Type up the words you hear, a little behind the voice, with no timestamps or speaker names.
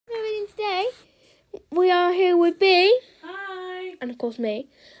we are here with B. Hi. And of course me.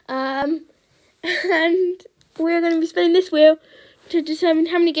 And we're going to be spinning this wheel to determine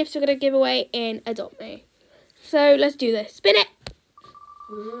how many gifts we're going to give away in Adopt Me. So let's do this. Spin it.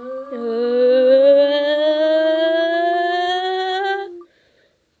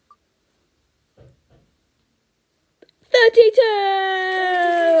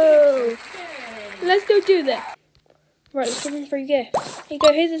 32! Let's go do this. Right, let's give him a free gift. Here you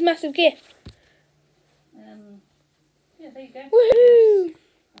go, here's his massive gift. Yeah, there you go. Woohoo!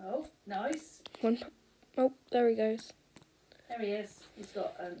 Oh, nice. Oh, there he goes. There he is. He's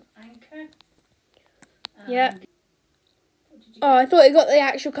got an anchor. Yeah. Oh, I thought he got the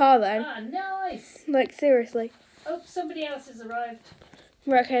actual car then. Ah, nice. Like, seriously. Oh, somebody else has arrived.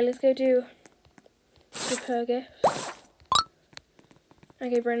 Right, okay, let's go give her a gift. I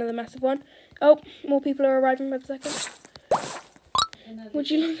gave her another massive one. Oh, more people are arriving by the second. Would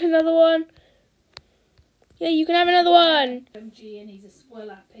you like another one? Yeah, you can have another one. MG, and he's a swell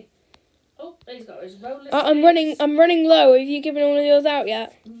happy. Oh, he's got his roller skates. Oh, I'm running low. Have you given all of yours out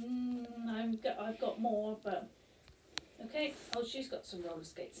yet? I've got more, but okay. Oh, she's got some roller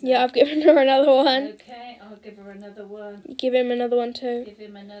skates now. Yeah, I've given her another one. Okay, I'll give her another one. You give him another one too. Give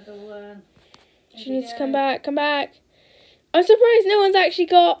him another one. She needs to come back. Come back. I'm surprised no one's actually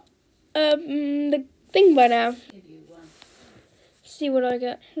got the thing by now. Give you one. See what I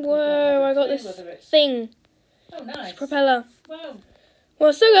get. Whoa, I got this thing. Oh, nice. Propeller. Whoa.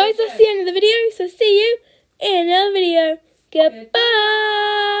 Well, so guys, that's the end of the video. So see you in another video.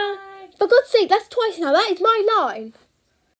 Goodbye. For God's sake, that's twice now. That is my line.